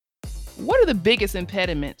What are the biggest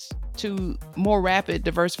impediments to more rapid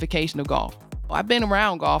diversification of golf? I've been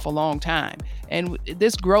around golf a long time, and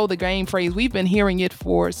this grow the game phrase, we've been hearing it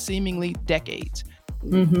for seemingly decades.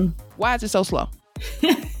 Mm-hmm. Why is it so slow?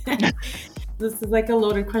 This is like a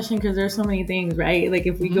loaded question because there's so many things, right? Like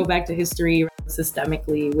if we go back to history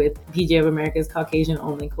systemically with PGA of America's Caucasian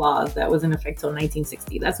only clause that was in effect till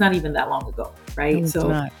 1960. That's not even that long ago, right?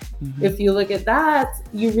 So if you look at that,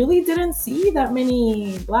 you really didn't see that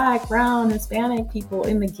many Black, brown, Hispanic people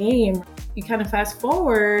in the game. You kind of fast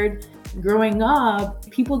forward, growing up,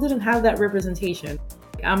 people didn't have that representation.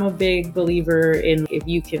 I'm a big believer in if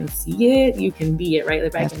you can see it, you can be it, right?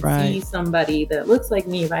 If I can see somebody that looks like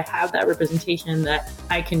me, if I have that representation, that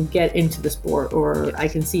I can get into the sport or I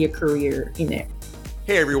can see a career in it.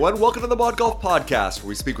 Hey everyone, welcome to the Mod Golf Podcast, where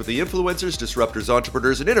we speak with the influencers, disruptors,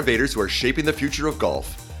 entrepreneurs, and innovators who are shaping the future of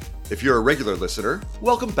golf. If you're a regular listener,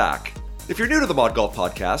 welcome back. If you're new to the Mod Golf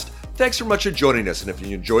Podcast, thanks so much for joining us, and if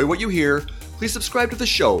you enjoy what you hear, please subscribe to the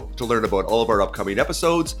show to learn about all of our upcoming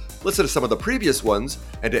episodes, listen to some of the previous ones,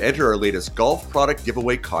 and to enter our latest golf product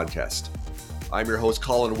giveaway contest. I'm your host,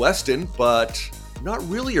 Colin Weston, but not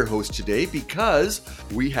really your host today because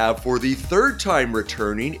we have, for the third time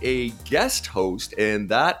returning, a guest host, and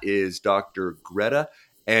that is Dr. Greta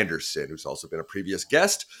Anderson, who's also been a previous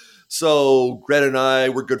guest. So Greta and I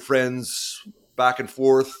were good friends back and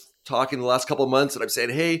forth talking the last couple of months, and I'm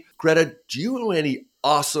saying, hey, Greta, do you know any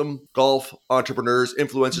awesome golf entrepreneurs,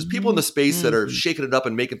 influencers, people in the space that are shaking it up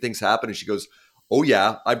and making things happen? And she goes, oh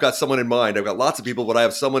yeah, I've got someone in mind. I've got lots of people, but I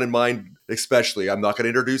have someone in mind especially. I'm not going to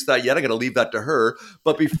introduce that yet. I'm going to leave that to her.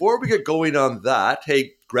 But before we get going on that,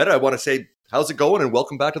 hey, Greta, I want to say, how's it going? And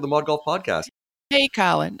welcome back to the Mod Golf Podcast. Hey,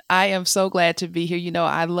 Colin, I am so glad to be here. You know,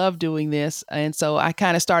 I love doing this. And so I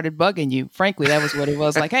kind of started bugging you. Frankly, that was what it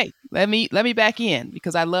was like. Hey, let me back in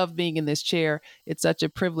because I love being in this chair. It's such a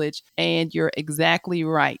privilege. And you're exactly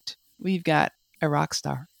right. We've got a rock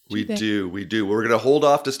star. We do. We're going to hold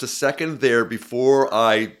off just a second there before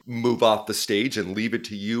I move off the stage and leave it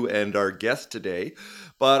to you and our guest today.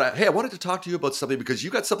 But hey, I wanted to talk to you about something because you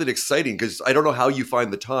got something exciting, because I don't know how you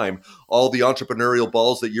find the time, all the entrepreneurial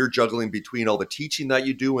balls that you're juggling between all the teaching that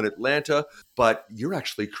you do in Atlanta, but you're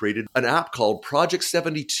actually created an app called Project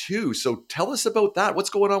 72. So tell us about that. What's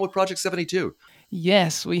going on with Project 72?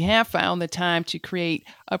 Yes, we have found the time to create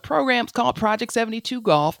a program called Project 72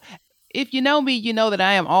 Golf. If you know me, you know that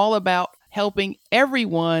I am all about helping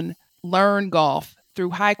everyone learn golf through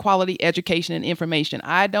high quality education and information.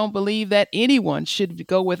 I don't believe that anyone should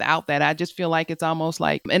go without that. I just feel like it's almost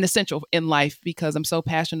like an essential in life because I'm so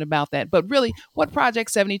passionate about that. But really, what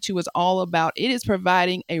Project 72 is all about, it is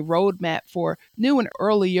providing a roadmap for new and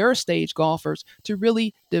earlier stage golfers to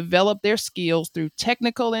really develop their skills through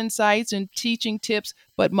technical insights and teaching tips,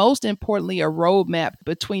 but most importantly, a roadmap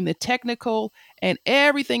between the technical and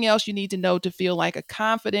everything else you need to know to feel like a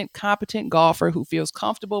confident, competent golfer who feels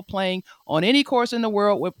comfortable playing on any course in the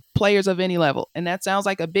world with players of any level. And that sounds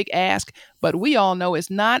like a big ask, but we all know it's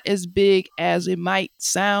not as big as it might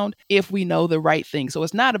sound if we know the right things. So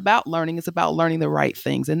it's not about learning, it's about learning the right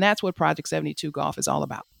things. And that's what Project 72 Golf is all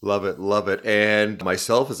about. Love it, love it. And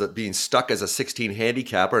myself, as being stuck as a 16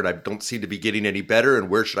 handicapper, and I don't seem to be getting any better, and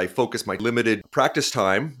where should I focus my limited practice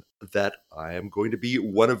time, that I am going to be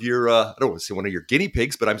one of your, I don't want to say one of your guinea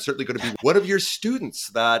pigs, but I'm certainly going to be one of your students.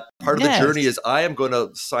 That part of the journey is I am going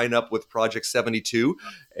to sign up with Project 72,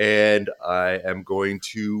 and I am going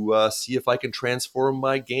to see if I can transform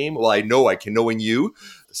my game. Well, I know I can, knowing you.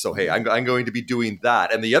 So, hey, I'm going to be doing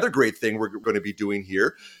that. And the other great thing we're going to be doing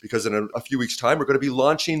here, because in a few weeks' time, we're going to be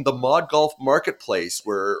launching the Mod Golf Marketplace,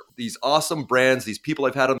 where these awesome brands, these people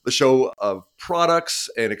I've had on the show, of products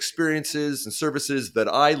and experiences and services that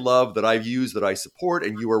I love, that I've used, that I support,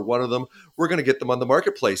 and you are one of them. We're going to get them on the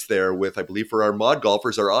marketplace there with, I believe, for our mod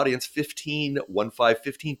golfers, our audience,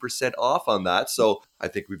 15% off on that. So I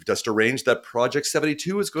think we've just arranged that Project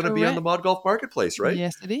 72 is going to be on the Mod Golf Marketplace, right?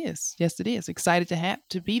 Yes, it is. Yes, it is. Excited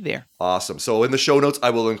to be there. Awesome. So in the show notes, I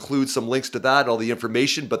will include some links to that, all the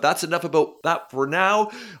information, but that's enough about that for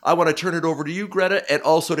now. I want to turn it over to you, Greta, and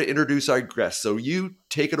also to introduce our guests. So you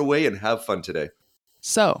take it away and have fun today.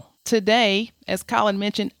 So today, as Colin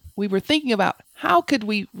mentioned, we were thinking about how could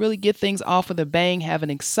we really get things off with a bang, have an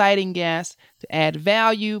exciting guest to add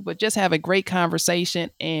value, but just have a great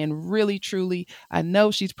conversation. And really, truly, I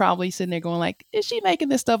know she's probably sitting there going like, is she making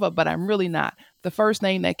this stuff up? But I'm really not. The first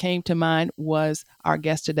name that came to mind was our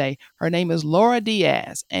guest today. Her name is Laura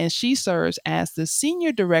Diaz, and she serves as the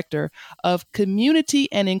Senior Director of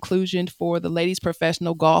Community and Inclusion for the Ladies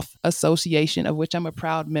Professional Golf Association, of which I'm a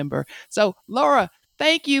proud member. So, Laura,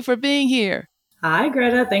 thank you for being here. Hi,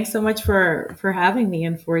 Greta. Thanks so much for having me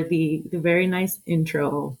and for the very nice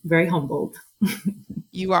intro. Very humbled.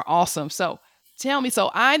 You are awesome. So tell me, so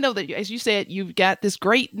I know that, as you said, you've got this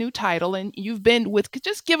great new title and you've been with,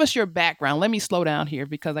 just give us your background. Let me slow down here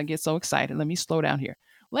because I get so excited. Let me slow down here.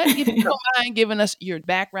 If you don't mind giving us your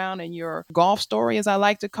background and your golf story, as I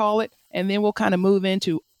like to call it, and then we'll kind of move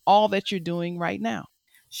into all that you're doing right now.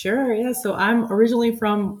 Sure, yeah. So I'm originally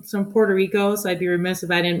from Puerto Rico, so I'd be remiss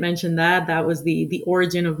if I didn't mention that. That was the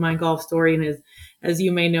origin of my golf story, and as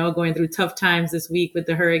you may know, going through tough times this week with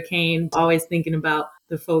the hurricane, always thinking about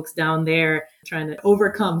the folks down there trying to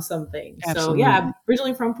overcome something. So yeah, Absolutely. I'm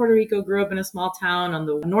originally from Puerto Rico, grew up in a small town on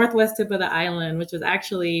the northwest tip of the island, which was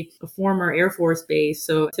actually a former Air Force base.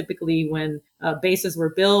 So typically when bases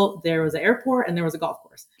were built, there was an airport and there was a golf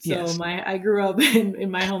course. So Yes. I grew up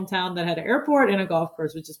in my hometown that had an airport and a golf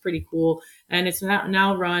course, which is pretty cool. And it's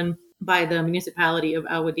now run by the municipality of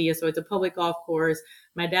Aguadilla. So it's a public golf course.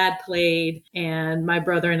 My dad played and my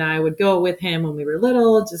brother and I would go with him when we were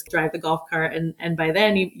little, just drive the golf cart. And by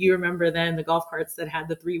then you remember then the golf carts that had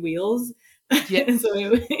the three wheels. Yes. So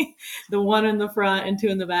the one in the front and two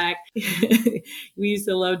in the back. We used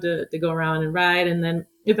to love to go around and ride. And then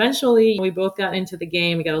eventually we both got into the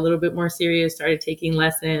game. We got a little bit more serious, started taking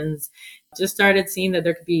lessons, just started seeing that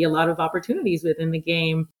there could be a lot of opportunities within the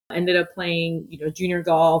game. Ended up playing, junior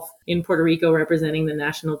golf in Puerto Rico, representing the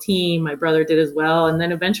national team. My brother did as well. And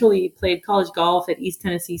then eventually played college golf at East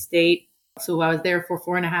Tennessee State. So I was there for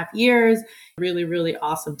 4.5 years. Really, really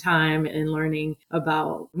awesome time and learning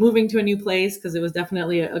about moving to a new place, because it was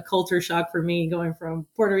definitely a culture shock for me going from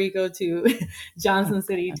Puerto Rico to Johnson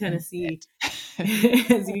City, Tennessee,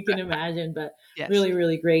 as you can imagine. But Yes. really,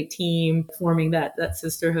 really great team forming that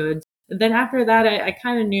sisterhood. Then after that, I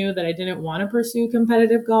kind of knew that I didn't want to pursue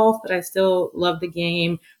competitive golf, but I still loved the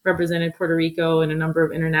game, represented Puerto Rico in a number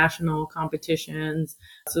of international competitions.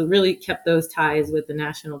 So really kept those ties with the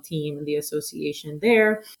national team and the association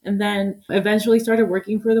there. And then eventually started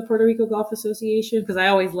working for the Puerto Rico Golf Association, because I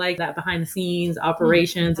always liked that behind the scenes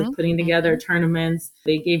operations of putting together tournaments.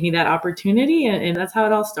 They gave me that opportunity, and that's how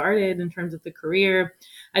it all started in terms of the career.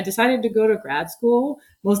 I decided to go to grad school,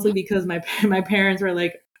 mostly because my parents were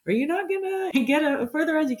like, "Are you not going to get a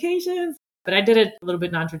further education?" But I did it a little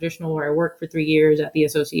bit non-traditional, where I worked for 3 years at the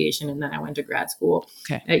association, and then I went to grad school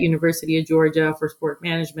at University of Georgia for sport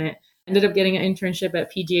management. Ended up getting an internship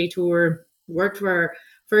at PGA Tour, worked for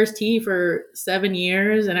First Tee for 7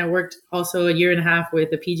 years, and I worked also a year and a half with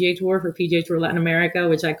the PGA Tour for PGA Tour Latin America,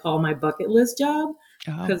 which I call my bucket list job,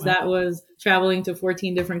 because that was traveling to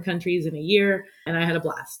 14 different countries in a year, and I had a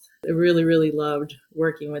blast. I really, really loved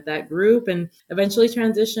working with that group, and eventually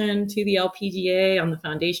transitioned to the LPGA on the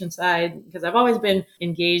foundation side, because I've always been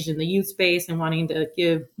engaged in the youth space and wanting to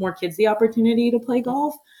give more kids the opportunity to play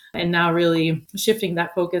golf. And now really shifting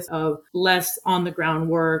that focus of less on the ground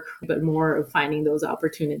work, but more of finding those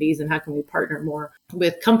opportunities and how can we partner more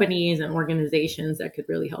with companies and organizations that could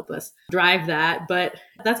really help us drive that. But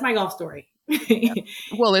that's my golf story.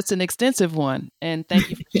 Well, it's an extensive one, and thank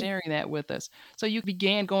you for sharing that with us. So you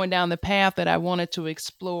began going down the path that I wanted to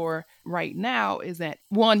explore right now. Is that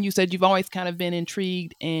one, you said you've always kind of been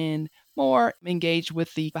intrigued and more engaged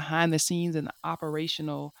with the behind the scenes and the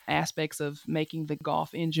operational aspects of making the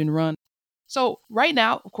golf engine run. So right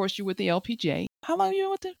now, of course, you're with the LPGA. How long are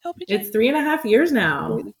you with the LPGA? It's 3.5 years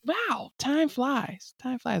now. Wow, time flies.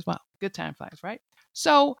 Time flies. Wow, good time flies, right?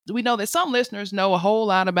 So we know that some listeners know a whole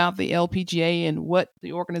lot about the LPGA and what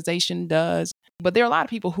the organization does, but there are a lot of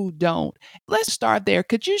people who don't. Let's start there.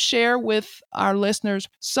 Could you share with our listeners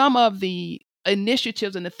some of the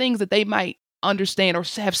initiatives and the things that they might understand or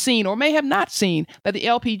have seen or may have not seen that the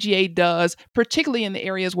LPGA does, particularly in the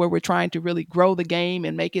areas where we're trying to really grow the game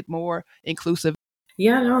and make it more inclusive?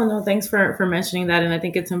 Yeah, no. Thanks for mentioning that. And I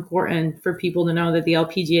think it's important for people to know that the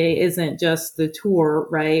LPGA isn't just the tour,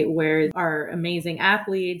 right? Where our amazing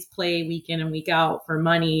athletes play week in and week out for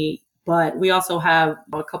money. But we also have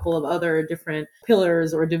a couple of other different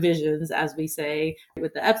pillars or divisions, as we say,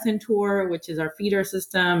 with the Epson Tour, which is our feeder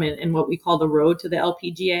system and what we call the road to the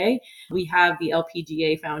LPGA. We have the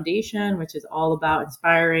LPGA Foundation, which is all about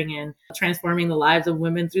inspiring and transforming the lives of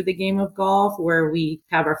women through the game of golf, where we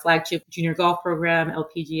have our flagship junior golf program,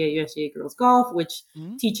 LPGA USGA Girls Golf, which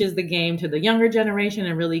teaches the game to the younger generation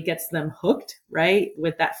and really gets them hooked right?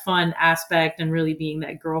 With that fun aspect and really being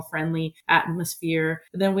that girl-friendly atmosphere.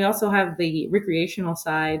 But then we also have the recreational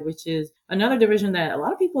side, which is another division that a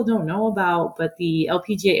lot of people don't know about, but the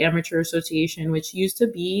LPGA Amateur Association, which used to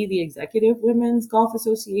be the Executive Women's Golf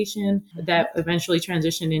Association, that eventually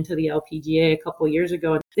transitioned into the LPGA a couple of years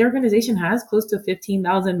ago. The organization has close to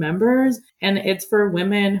 15,000 members, and it's for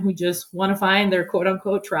women who just want to find their quote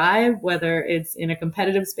unquote tribe, whether it's in a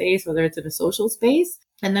competitive space, whether it's in a social space.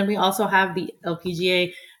 And then we also have the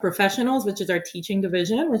LPGA Professionals, which is our teaching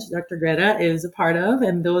division, which Dr. Greta is a part of.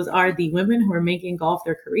 And those are the women who are making golf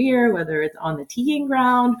their career, whether it's on the teeing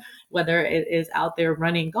ground, whether it is out there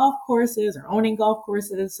running golf courses or owning golf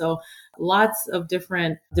courses. So lots of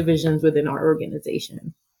different divisions within our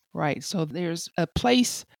organization. Right. So there's a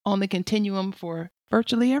place on the continuum for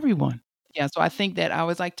virtually everyone. Yeah. So I think that I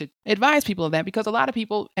always like to advise people of that, because a lot of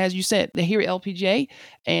people, as you said, they hear LPGA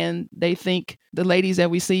and they think the ladies that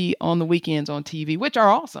we see on the weekends on TV, which are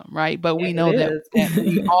awesome, right? But we know that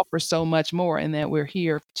we offer so much more, and that we're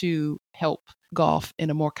here to help golf in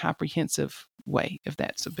a more comprehensive way, if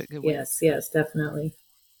that's a good way. Yes, definitely.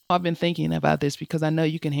 I've been thinking about this because I know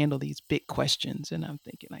you can handle these big questions, and I'm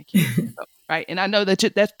thinking like, right. And I know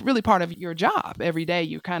that that's really part of your job. Every day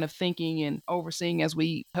you're kind of thinking and overseeing as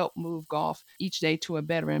we help move golf each day to a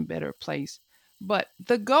better and better place. But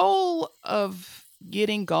the goal of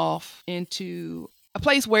getting golf into a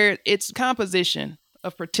place where its composition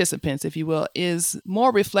of participants, if you will, is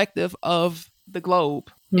more reflective of the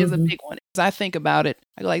globe is a big one. As I think about it,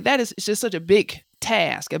 I go like, it's just such a big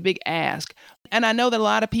task, a big ask. And I know that a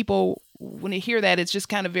lot of people, when they hear that, it's just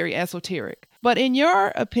kind of very esoteric. But in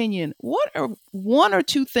your opinion, what are one or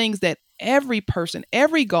two things that every person,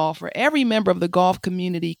 every golfer, every member of the golf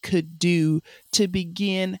community could do to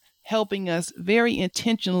begin helping us very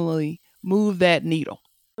intentionally move that needle?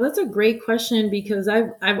 That's a great question, because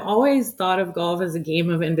I've always thought of golf as a game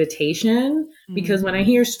of invitation, because when I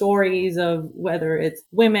hear stories of whether it's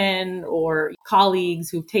women or colleagues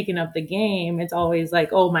who've taken up the game, it's always like,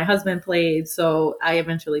 oh, my husband played, so I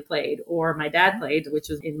eventually played, or my dad played, which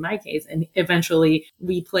is in my case, and eventually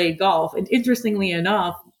we played golf. And interestingly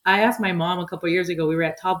enough, I asked my mom a couple of years ago, we were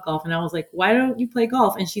at Topgolf, and I was like, why don't you play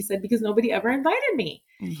golf? And she said, because nobody ever invited me.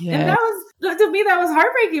 Yes. And to me, that was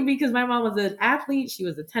heartbreaking, because my mom was an athlete. She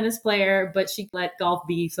was a tennis player, but she let golf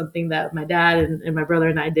be something that my dad and my brother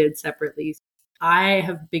and I did separately. I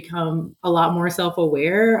have become a lot more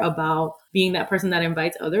self-aware about being that person that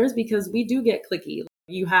invites others, because we do get cliquey.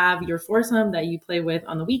 You have your foursome that you play with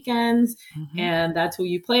on the weekends, and that's who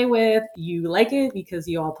you play with. You like it because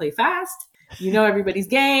you all play fast. You know everybody's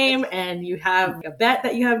game, and you have a bet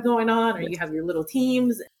that you have going on, or you have your little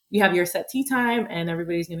teams. You have your set tea time, and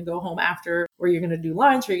everybody's going to go home after, or you're going to do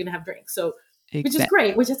lunch, or you're going to have drinks. So, which is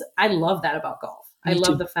great, I love that about golf. I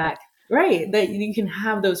love the fact, right, that you can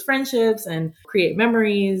have those friendships and create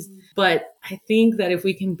memories. But I think that if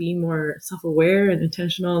we can be more self-aware and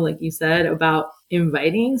intentional, like you said, about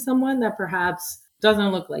inviting someone that perhaps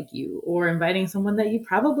doesn't look like you, or inviting someone that you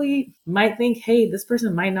probably might think, hey, this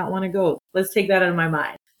person might not want to go. Let's take that out of my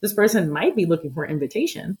mind. This person might be looking for an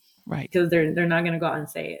invitation, right? Because they're not going to go out and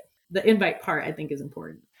say it. The invite part, I think, is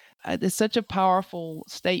important. It's such a powerful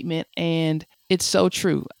statement, and it's so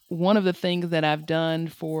true. One of the things that I've done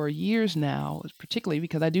for years now, particularly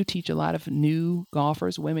because I do teach a lot of new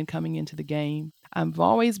golfers, women coming into the game, I've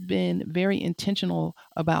always been very intentional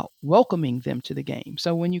about welcoming them to the game.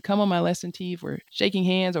 So when you come on my lesson tee, we're shaking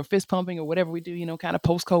hands or fist pumping or whatever we do, kind of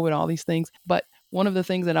post-COVID, all these things. But one of the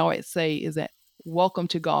things that I always say is that welcome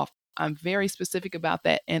to golf. I'm very specific about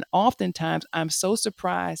that. And oftentimes I'm so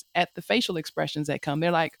surprised at the facial expressions that come.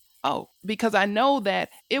 They're like, oh, because I know that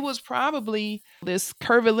it was probably this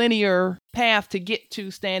curvilinear path to get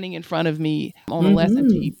to standing in front of me on the lesson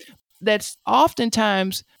tee. That's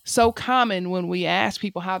oftentimes so common when we ask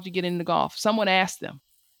people, how'd you get into golf? Someone asked them.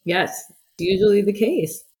 Yes, usually the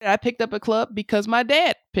case. I picked up a club because my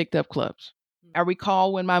dad picked up clubs. I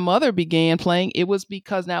recall when my mother began playing, it was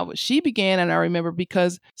because now she began, and I remember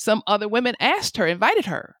because some other women asked her, invited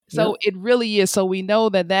her. So It really is. So we know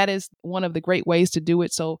that is one of the great ways to do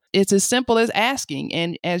it. So it's as simple as asking.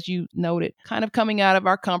 And as you noted, kind of coming out of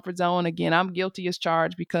our comfort zone. Again, I'm guilty as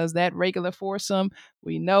charged, because that regular foursome,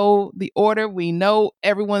 we know the order, we know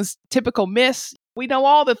everyone's typical miss. We know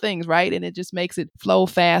all the things, right? And it just makes it flow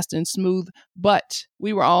fast and smooth. But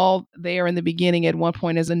we were all there in the beginning at one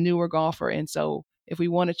point as a newer golfer. And so if we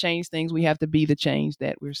want to change things, we have to be the change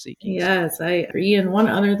that we're seeking. Yes, I agree. And one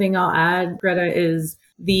other thing I'll add, Greta, is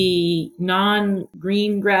the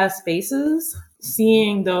non-green grass spaces,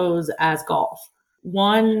 seeing those as golf.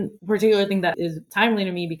 One particular thing that is timely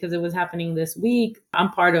to me because it was happening this week,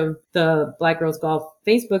 I'm part of the Black Girls Golf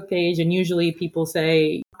Facebook page, and usually people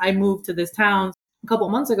say, I moved to this town. A couple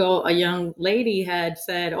months ago, a young lady had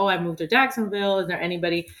said, oh, I moved to Jacksonville. Is there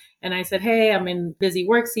anybody? And I said, hey, I'm in busy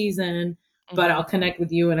work season, but I'll connect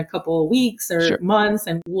with you in a couple of weeks or months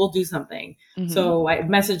and we'll do something. So I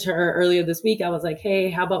messaged her earlier this week. I was like,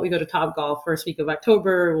 hey, how about we go to Top Golf first week of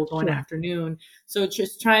October? We'll go in the afternoon. So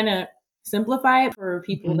just trying to simplify it for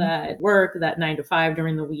people that work that 9 to 5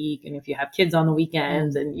 during the week. And if you have kids on the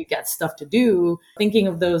weekends and you got stuff to do, thinking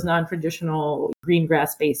of those non-traditional green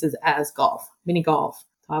grass spaces as golf, mini golf,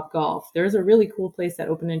 Top Golf. There's a really cool place that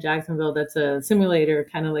opened in Jacksonville that's a simulator,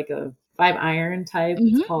 kind of like a 5-iron type.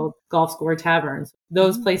 It's called Golf Score Taverns.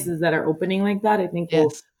 Those places that are opening like that, I think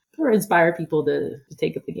will inspire people to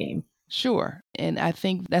take up the game. Sure. And I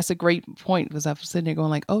think that's a great point because I was sitting there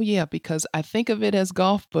going like, oh yeah, because I think of it as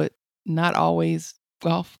golf, but not always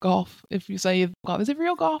golf. If you say golf, is it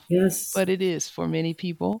real golf? Yes. But it is for many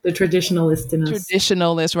people. The traditionalist in us.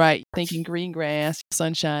 Traditionalist, right. Thinking green grass,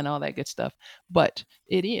 sunshine, all that good stuff. But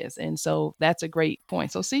it is. And so that's a great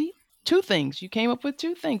point. So see, 2 things. You came up with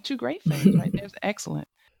 2 things, 2 great things, right? That's excellent.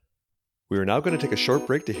 We are now going to take a short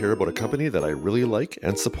break to hear about a company that I really like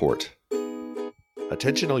and support.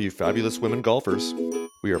 Attention all you fabulous women golfers.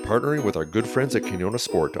 We are partnering with our good friends at Quinona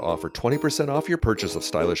Sport to offer 20% off your purchase of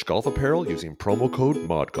stylish golf apparel using promo code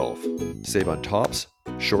MODGOLF. Save on tops,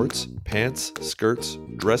 shorts, pants, skirts,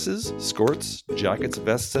 dresses, skirts, jackets,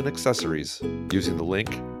 vests, and accessories using the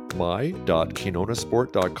link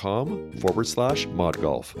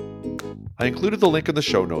my.quinonasport.com/modgolf. I included the link in the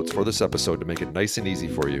show notes for this episode to make it nice and easy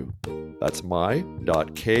for you. That's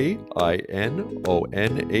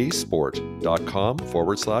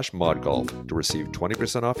my.quinonasport.com/modgolf to receive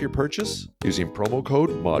 20% off your purchase using promo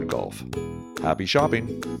code MODGOLF. Happy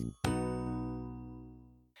shopping!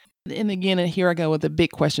 And again, here I go with the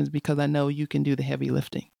big questions because I know you can do the heavy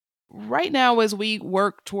lifting. Right now, as we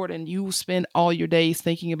work toward and you spend all your days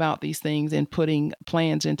thinking about these things and putting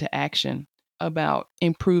plans into action about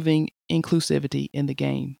improving inclusivity in the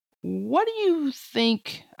game, what do you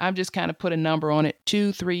think? I'm just kind of put a number on it,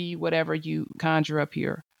 2, 3, whatever you conjure up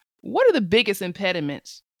here. What are the biggest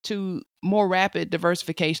impediments to more rapid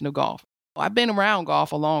diversification of golf? I've been around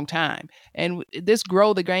golf a long time, and this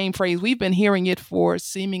grow the game phrase, we've been hearing it for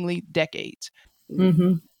seemingly decades.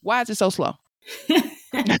 Why is it so slow?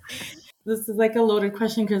 This is like a loaded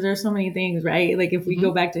question because there's so many things, right? Like if we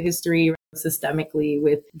go back to history systemically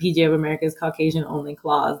with PGA of America's Caucasian only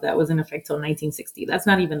clause that was in effect till 1960. That's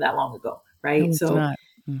not even that long ago, right? No, so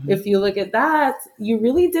if you look at that, you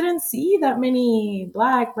really didn't see that many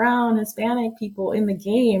Black, brown, Hispanic people in the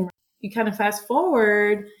game. You kind of fast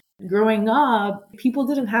forward, growing up, people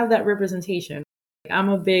didn't have that representation. I'm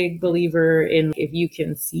a big believer in if you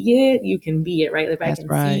can see it, you can be it, right? If I can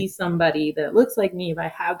see somebody that looks like me, if I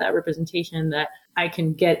have that representation, that I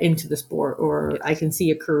can get into the sport or I can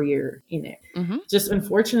see a career in it. Just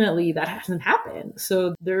unfortunately, that hasn't happened.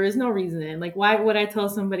 So there is no reason. Like, why would I tell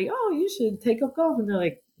somebody, oh, you should take up golf? And they're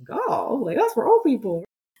like, golf? Like, that's for old people.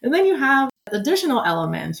 And then you have additional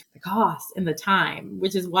elements, the cost and the time,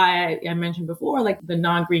 which is why I mentioned before, like the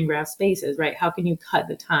non-green grass spaces, right? How can you cut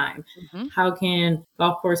the time? How can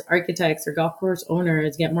golf course architects or golf course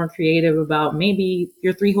owners get more creative about maybe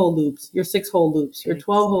your 3-hole loops, your 6-hole loops, your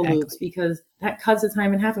 12-hole loops, because that cuts the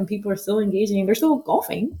time in half and people are still engaging. They're still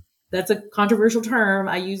golfing. That's a controversial term.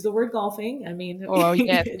 I use the word golfing. I mean,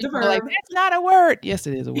 yes. It's a verb. Like, that's not a word. Yes,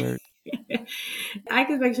 it is a word. I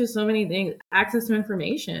could mention so many things. Access to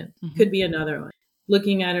information could be another one.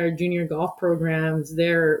 Looking at our junior golf programs,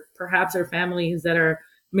 there perhaps are families that are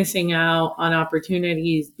missing out on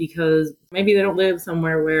opportunities because maybe they don't live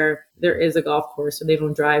somewhere where there is a golf course, so they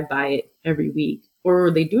don't drive by it every week. Or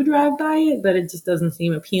they do drive by it, but it just doesn't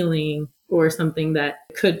seem appealing or something that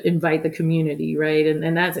could invite the community, right?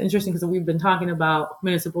 And that's interesting because we've been talking about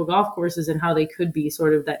municipal golf courses and how they could be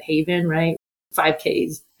sort of that haven, right?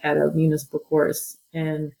 5Ks at a municipal course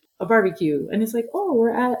and a barbecue. And it's like, oh,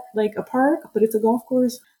 we're at like a park, but it's a golf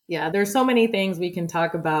course. Yeah, there's so many things we can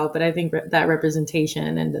talk about, but I think that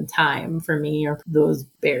representation and the time for me are those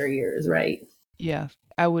barriers, right? Yeah,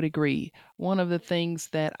 I would agree. One of the things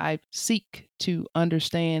that I seek to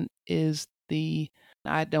understand is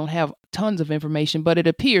I don't have tons of information, but it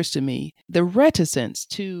appears to me the reticence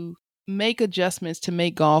to make adjustments to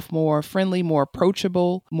make golf more friendly, more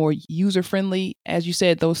approachable, more user-friendly. As you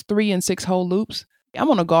said, those 3 and 6-hole loops. I'm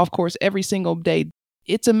on a golf course every single day.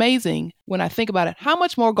 It's amazing when I think about it, how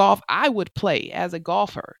much more golf I would play as a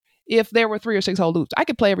golfer if there were 3 or 6-hole loops. I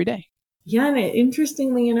could play every day. Yeah, and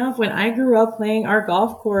interestingly enough, when I grew up playing, our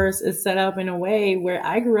golf course is set up in a way where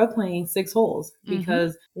I grew up playing 6 holes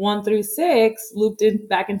because 1 through 6 looped in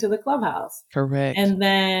back into the clubhouse. Correct. And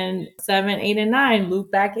then 7, 8, and 9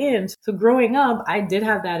 looped back in. So growing up, I did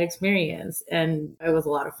have that experience and it was a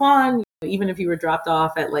lot of fun. Even if you were dropped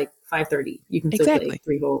off at like 5:30, you can still play Exactly.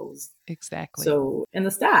 3 holes. Exactly. So, and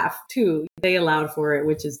the staff too, they allowed for it,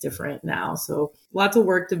 which is different now. So lots of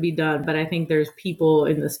work to be done, but I think there's people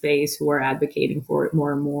in the space who are advocating for it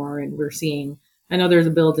more and more. And we're seeing, I know there's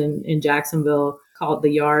a building in Jacksonville called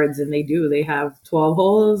the Yards, and they have 12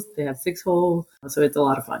 holes, they have 6 holes. So it's a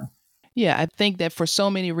lot of fun. Yeah, I think that for so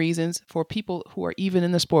many reasons, for people who are even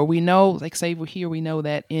in the sport, we know, like say we're here, we know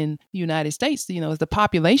that in the United States, as the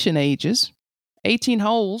population ages, 18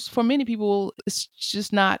 holes, for many people, it's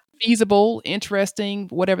just not feasible, interesting,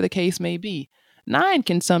 whatever the case may be. 9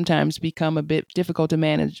 can sometimes become a bit difficult to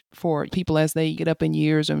manage for people as they get up in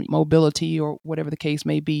years, or mobility or whatever the case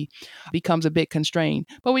may be becomes a bit constrained.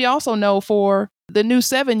 But we also know for the new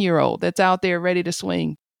 7-year-old that's out there ready to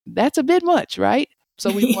swing, that's a bit much, right?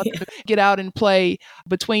 So we want them to get out and play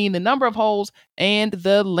between the number of holes and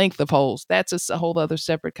the length of holes. That's a whole other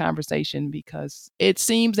separate conversation, because it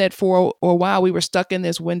seems that for a while we were stuck in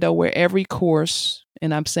this window where every course,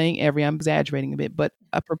 and I'm saying every, I'm exaggerating a bit, but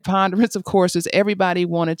a preponderance of courses, everybody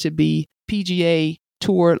wanted to be PGA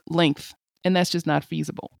Tour length. And that's just not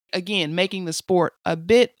feasible. Again, making the sport a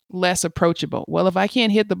bit less approachable. Well, if I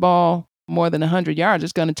can't hit the ball more than 100 yards,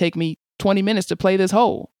 it's going to take me 20 minutes to play this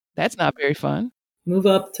hole. That's not very fun. Move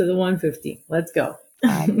up to the 150. Let's go.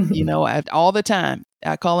 All the time,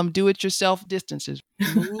 I call them do-it-yourself distances.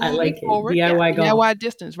 I like it. Forward. DIY golf. DIY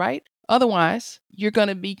distance, right? Otherwise, you're going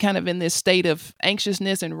to be kind of in this state of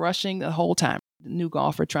anxiousness and rushing the whole time. The new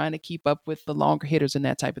golfer trying to keep up with the longer hitters and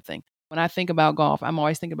that type of thing. When I think about golf, I'm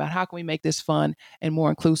always thinking about how can we make this fun and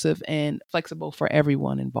more inclusive and flexible for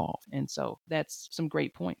everyone involved. And so that's some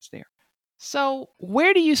great points there. So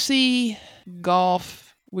where do you see golf?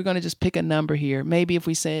 We're going to just pick a number here. Maybe if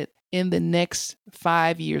we said in the next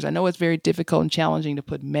 5 years, I know it's very difficult and challenging to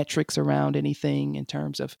put metrics around anything in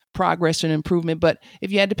terms of progress and improvement, but if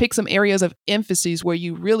you had to pick some areas of emphasis where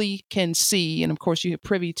you really can see, and of course you're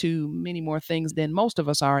privy to many more things than most of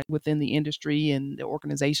us are within the industry and the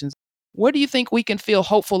organizations, what do you think we can feel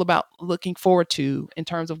hopeful about looking forward to in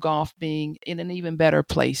terms of golf being in an even better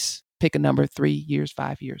place? Pick a number, 3 years,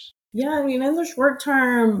 5 years. Yeah, I mean, in the short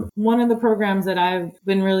term, one of the programs that I've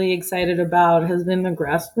been really excited about has been the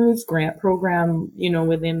grassroots grant program,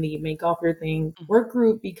 within the Make Golf Your Thing work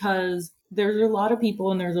group, because there's a lot of people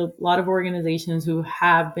and there's a lot of organizations who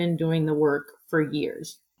have been doing the work for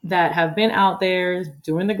years, that have been out there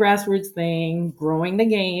doing the grassroots thing, growing the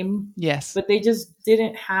game. Yes. But they just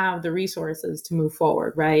didn't have the resources to move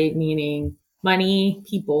forward, right? Meaning money,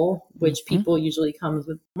 people, which people usually comes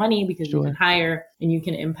with money because you can hire and you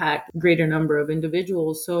can impact a greater number of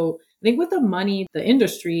individuals. So I think with the money the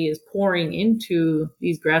industry is pouring into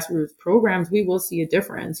these grassroots programs, we will see a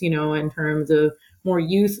difference, in terms of more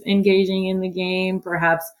youth engaging in the game,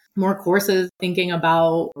 perhaps more courses thinking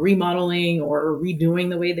about remodeling or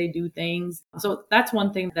redoing the way they do things. So that's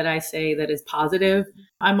one thing that I say that is positive.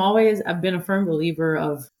 I've been a firm believer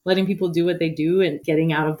of letting people do what they do and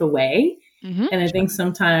getting out of the way. And I think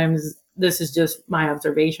sometimes this is just my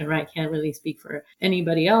observation, right? I can't really speak for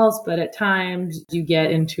anybody else, but at times you get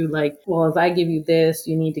into like, well, if I give you this,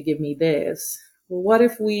 you need to give me this. Well, what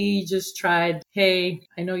if we just tried, hey,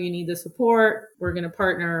 I know you need the support. We're going to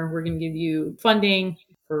partner. We're going to give you funding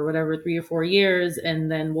for whatever 3 or 4 years,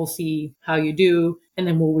 and then we'll see how you do. And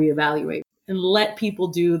then we'll reevaluate and let people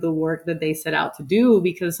do the work that they set out to do,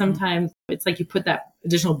 because sometimes it's like you put that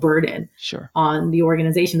additional burden on the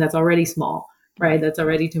organization that's already small, right? That's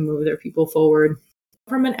already to move their people forward.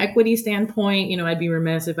 From an equity standpoint, I'd be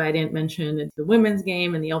remiss if I didn't mention the women's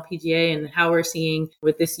game and the LPGA and how we're seeing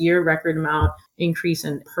with this year record amount increase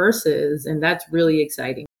in purses. And that's really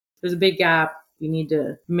exciting. There's a big gap. We need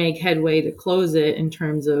to make headway to close it in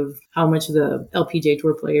terms of how much the LPGA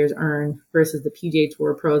Tour players earn versus the PGA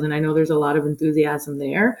Tour pros. And I know there's a lot of enthusiasm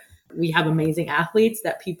there. We have amazing athletes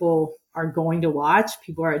that people are going to watch.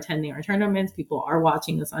 People are attending our tournaments. People are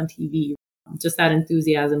watching us on TV. Just that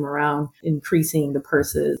enthusiasm around increasing the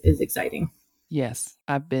purses is exciting. Yes,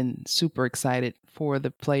 I've been super excited for the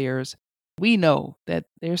players. We know that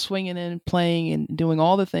they're swinging and playing and doing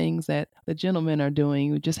all the things that the gentlemen are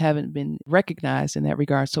doing. We just haven't been recognized in that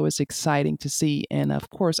regard. So it's exciting to see. And of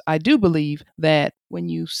course, I do believe that when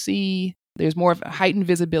you see there's more of a heightened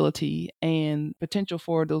visibility and potential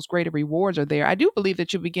for those greater rewards are there, I do believe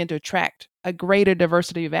that you'll begin to attract a greater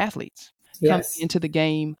diversity of athletes. coming Yes. into the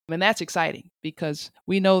game. And that's exciting because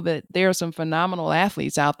we know that there are some phenomenal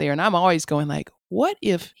athletes out there. And I'm always going like, what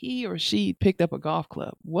if he or she picked up a golf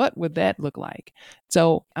club? What would that look like?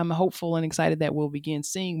 So I'm hopeful and excited that we'll begin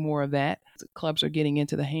seeing more of that. The clubs are getting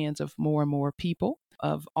into the hands of more and more people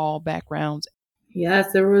of all backgrounds.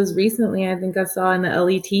 Yes, there was recently, I think I saw in the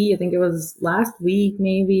LET, I think it was last week,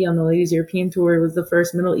 maybe on the Ladies European Tour, it was the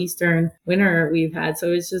first Middle Eastern winner we've had.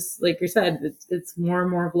 So it's just, like you said, it's more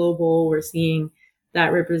and more global. We're seeing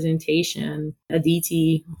that representation.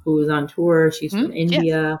 Aditi, who is on tour, she's from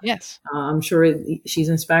India. Yes. I'm sure she's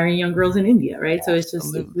inspiring young girls in India, right? So it's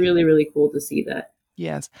just really, really cool to see that.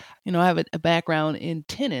 Yes. I have a background in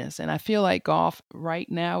tennis, and I feel like golf right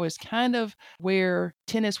now is kind of where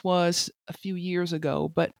tennis was a few years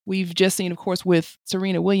ago. But we've just seen, of course, with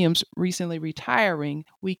Serena Williams recently retiring,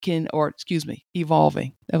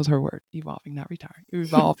 evolving. That was her word, evolving, not retiring,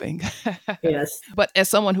 evolving. Yes. But as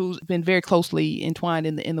someone who's been very closely entwined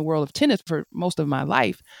in the world of tennis for most of my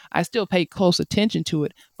life, I still pay close attention to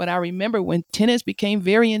it. But I remember when tennis became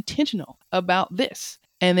very intentional about this.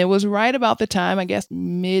 And it was right about the time, I guess,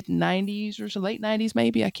 mid 90s or so, late 90s,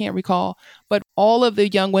 maybe, I can't recall. But all of the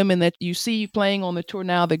young women that you see playing on the tour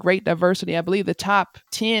now, the great diversity, I believe the top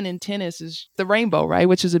 10 in tennis is the rainbow, right?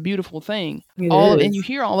 Which is a beautiful thing. And you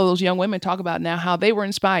hear all of those young women talk about now how they were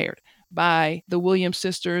inspired by the Williams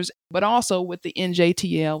sisters, but also with the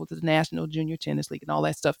NJTL, with the National Junior Tennis League and all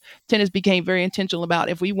that stuff. Tennis became very intentional about,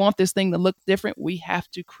 if we want this thing to look different, we have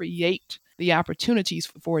to create the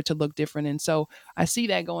opportunities for it to look different. And so I see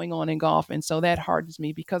that going on in golf. And so that hardens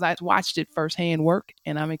me because I watched it firsthand work,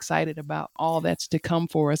 and I'm excited about all that's to come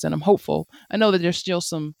for us. And I'm hopeful. I know that there's still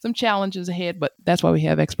some challenges ahead, but that's why we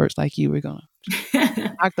have experts like you. We're going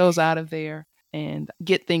to knock those out of there and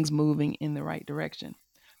get things moving in the right direction.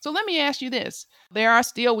 So let me ask you this. There are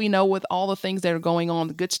still, we know with all the things that are going on,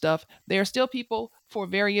 the good stuff, there are still people for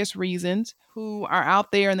various reasons who are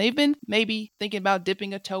out there and they've been maybe thinking about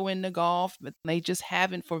dipping a toe into golf, but they just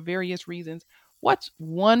haven't for various reasons. What's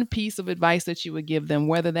one piece of advice that you would give them,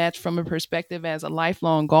 whether that's from a perspective as a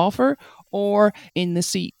lifelong golfer or in the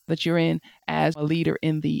seat that you're in as a leader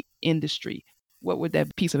in the industry? What would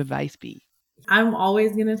that piece of advice be? I'm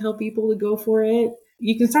always going to tell people to go for it.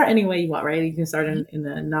 You can start any way you want, right? You can start in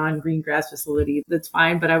a non-green grass facility. That's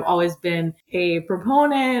fine. But I've always been a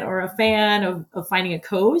proponent or a fan of finding a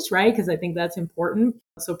coach, right? Because I think that's important.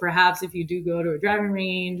 So perhaps if you do go to a driving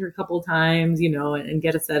range or a couple of times, and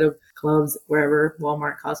get a set of clubs wherever,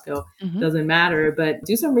 Walmart, Costco, doesn't matter, but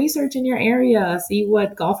do some research in your area, see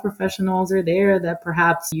what golf professionals are there that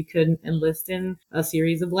perhaps you could enlist in a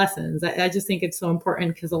series of lessons. I just think it's so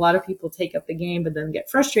important because a lot of people take up the game, but then get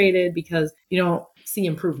frustrated because you don't see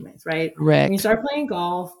improvements, right? Correct. When you start playing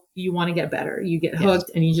golf, you want to get better. You get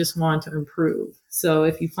hooked and you just want to improve. So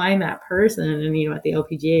if you find that person, and at the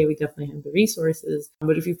LPGA, we definitely have the resources,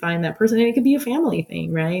 but if you find that person, and it could be a family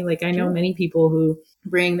thing, right? Like I know many people who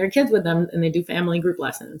bring their kids with them and they do family group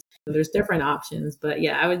lessons. So there's different options, but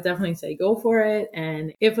yeah, I would definitely say go for it.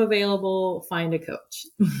 And if available, find a coach.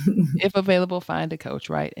 If available, find a coach,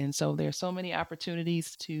 right? And so there's so many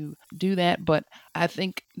opportunities to do that, but I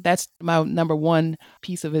think that's my number one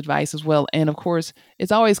piece of advice as well. And of course,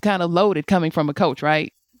 it's always kind of loaded coming from a coach,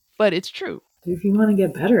 right? But it's true. If you want to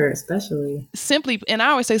get better, especially. And I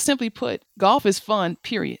always say, simply put, golf is fun,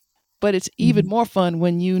 period. But it's even more fun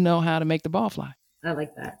when you know how to make the ball fly. I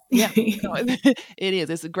like that. Yeah, it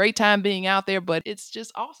is. It's a great time being out there, but it's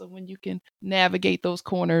just awesome when you can navigate those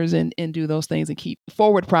corners and do those things and keep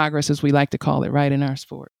forward progress, as we like to call it, right, in our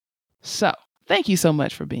sport. So thank you so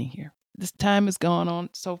much for being here. This time has gone on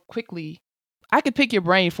so quickly. I could pick your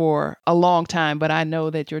brain for a long time, but I know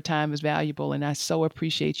that your time is valuable and I so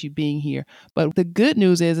appreciate you being here. But the good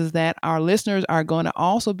news is that our listeners are going to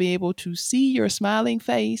also be able to see your smiling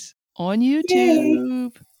face on YouTube.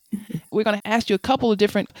 Yay. We're going to ask you a couple of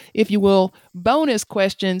different, if you will, bonus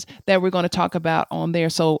questions that we're going to talk about on there.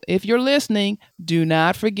 So if you're listening, do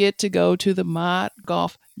not forget to go to the Mod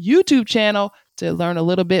Golf YouTube channel to learn a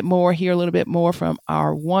little bit more, hear a little bit more from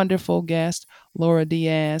our wonderful guest, Laura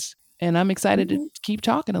Diaz. And I'm excited to keep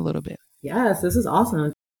talking a little bit. Yes, this is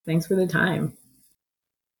awesome. Thanks for the time.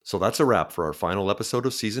 So that's a wrap for our final episode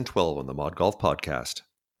of Season 12 on the Mod Golf Podcast.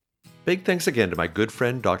 Big thanks again to my good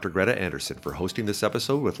friend Dr. Greta Anderson for hosting this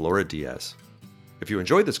episode with Laura Diaz. If you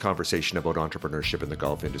enjoyed this conversation about entrepreneurship in the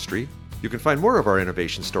golf industry, you can find more of our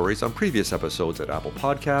innovation stories on previous episodes at Apple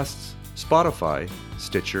Podcasts, Spotify,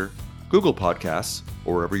 Stitcher, Google Podcasts,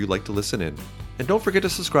 or wherever you like to listen in. And don't forget to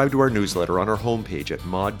subscribe to our newsletter on our homepage at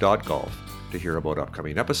mod.golf to hear about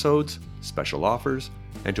upcoming episodes, special offers,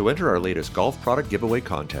 and to enter our latest golf product giveaway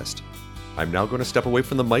contest. I'm now going to step away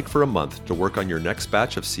from the mic for a month to work on your next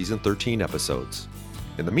batch of Season 13 episodes.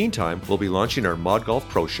 In the meantime, we'll be launching our Mod Golf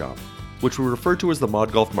Pro Shop, which we referred to as the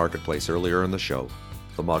Mod Golf Marketplace earlier in the show.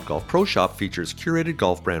 The Mod Golf Pro Shop features curated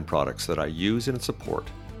golf brand products that I use and support,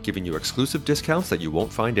 giving you exclusive discounts that you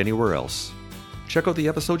won't find anywhere else. Check out the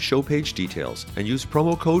episode show page details and use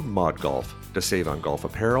promo code MODGOLF to save on golf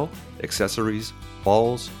apparel, accessories,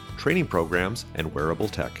 balls, training programs, and wearable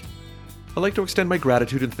tech. I'd like to extend my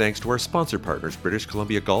gratitude and thanks to our sponsor partners British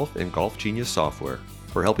Columbia Golf and Golf Genius Software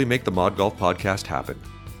for helping make the Mod Golf podcast happen.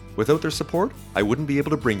 Without their support, I wouldn't be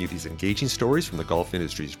able to bring you these engaging stories from the golf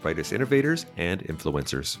industry's brightest innovators and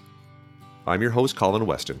influencers. I'm your host, Colin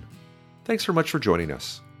Weston. Thanks so much for joining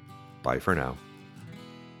us. Bye for now.